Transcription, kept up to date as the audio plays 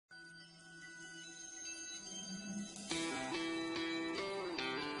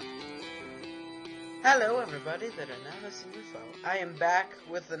Hello everybody that are Nodus and UFO. I am back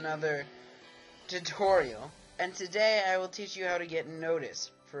with another tutorial, and today I will teach you how to get Nodus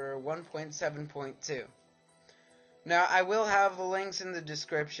for 1.7.2. Now I will have the links in the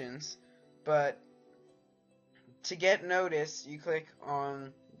descriptions, but to get Nodus you click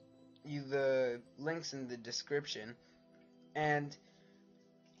on the links in the description and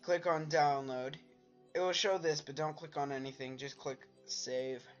click on download. It will show this, but don't click on anything, just click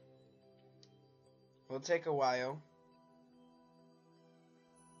save. It will take a while.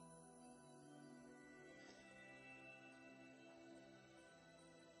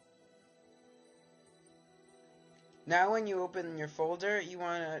 Now when you open your folder, you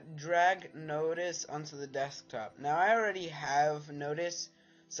want to drag Nodus onto the desktop. Now I already have Nodus,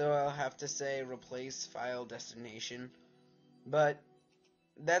 so I'll have to say replace file destination. But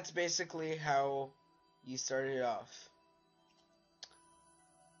that's basically how you start it off.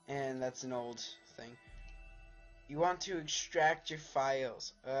 And that's an old thing. You want to extract your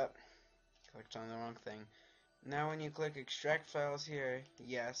files. Clicked on the wrong thing. Now when you click extract files here,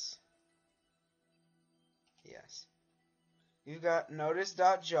 yes. Yes. You've got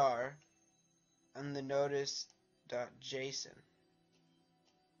nodus.jar and the nodus.json.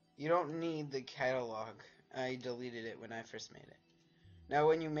 You don't need the catalog. I deleted it when I first made it. Now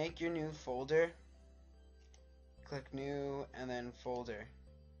when you make your new folder, click new and then folder.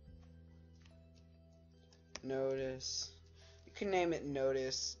 Nodus. You can name it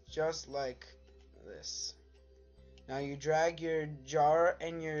Nodus just like this. Now you drag your jar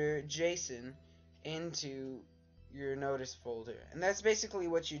and your JSON into your Nodus folder, and that's basically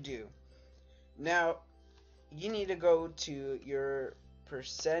what you do. Now you need to go to your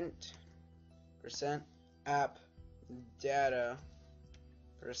percent app data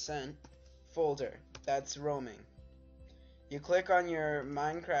folder. That's roaming. You click on your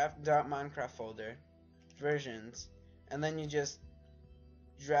Minecraft folder versions, and then you just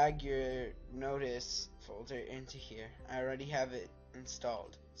drag your Nodus folder into here. I already have it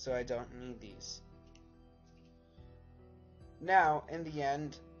installed, so I don't need these. Now in the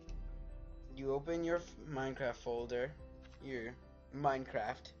end, you open your Minecraft folder, your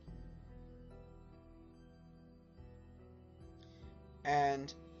Minecraft,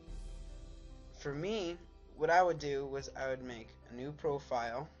 and for me, what I would do was I would make a new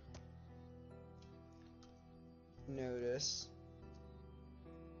profile, Nodus,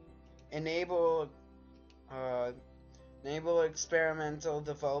 enable experimental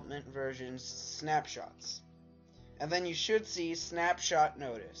development versions snapshots, and then you should see snapshot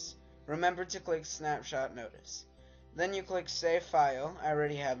Nodus. Remember to click snapshot Nodus. Then you click save file. I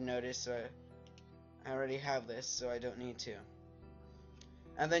already have Nodus, so I already have this, so I don't need to.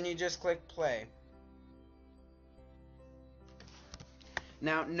 And then you just click play.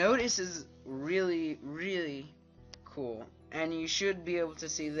 Now Nodus is really cool, and you should be able to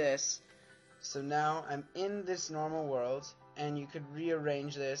see this. So now I'm in this normal world, and you could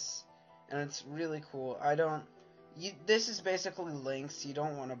rearrange this, and it's really cool. This is basically links. You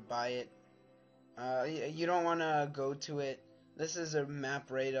don't want to buy it. You don't want to go to it. This is a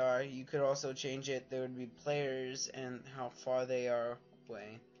map radar. You could also change it. There would be players and how far they are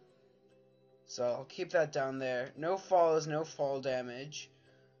away. So I'll keep that down there. No fall is no fall damage.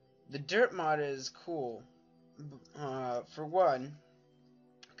 The dirt mod is cool. For one,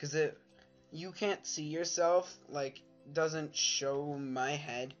 because you can't see yourself, like, doesn't show my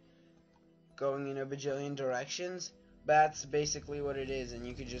head going in a bajillion directions. That's basically what it is, and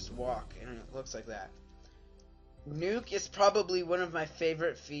you could just walk and it looks like that. Nuke is probably one of my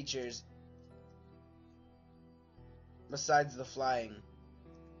favorite features besides the flying.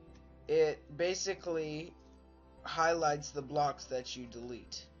 It basically highlights the blocks that you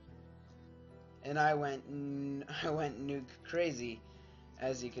delete. And I went nuke crazy,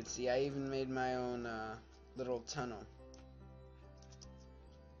 as you can see. I even made my own little tunnel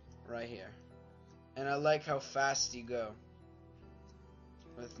right here. And I like how fast you go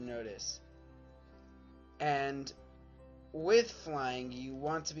with Nodus. And with flying, you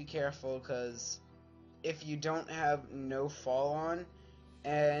want to be careful, because if you don't have no fall on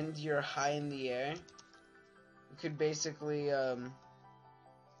and you're high in the air, you could basically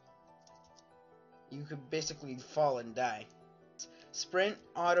fall and die. Sprint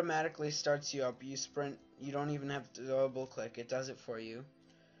automatically starts you up. You sprint, you don't even have to double click, it does it for you.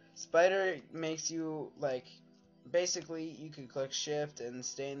 Spider makes you, like, basically you could click shift and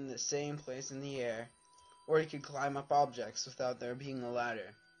stay in the same place in the air, or you could climb up objects without there being a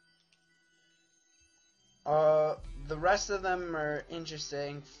ladder. The rest of them are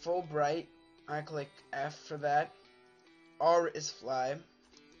interesting. Full bright, I click F for that. R is fly.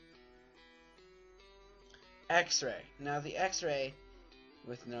 X-ray. Now the X-ray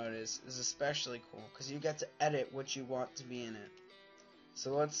with Nodus is especially cool because you get to edit what you want to be in it.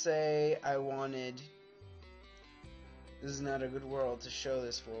 So let's say I wanted, this is not a good world to show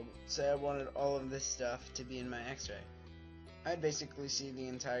this for, but say I wanted all of this stuff to be in my X-ray. I'd basically see the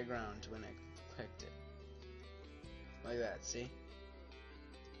entire ground when I clicked it. Like that, see?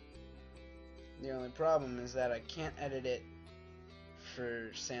 The only problem is that I can't edit it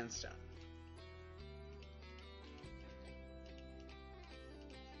for sandstone.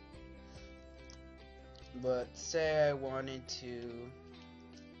 But say I wanted to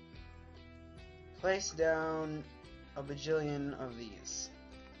place down a bajillion of these.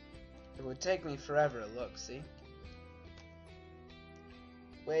 It would take me forever to look, see?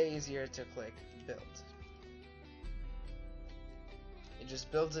 Way easier to click build. It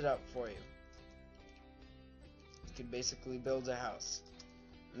just builds it up for you. You could basically build a house.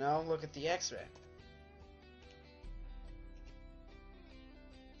 Now look at the X-ray.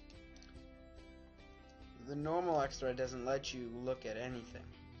 The normal X-ray doesn't let you look at anything.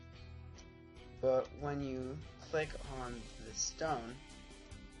 But when you click on the stone,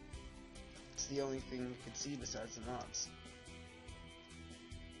 it's the only thing you can see besides the mobs.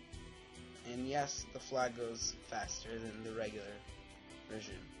 And yes, the flag goes faster than the regular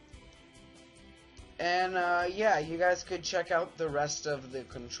version. And yeah, you guys could check out the rest of the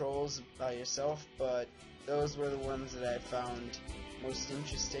controls by yourself, but those were the ones that I found most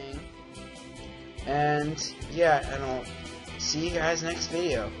interesting. And yeah, and I'll see you guys next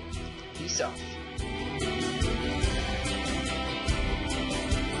video. Peace out.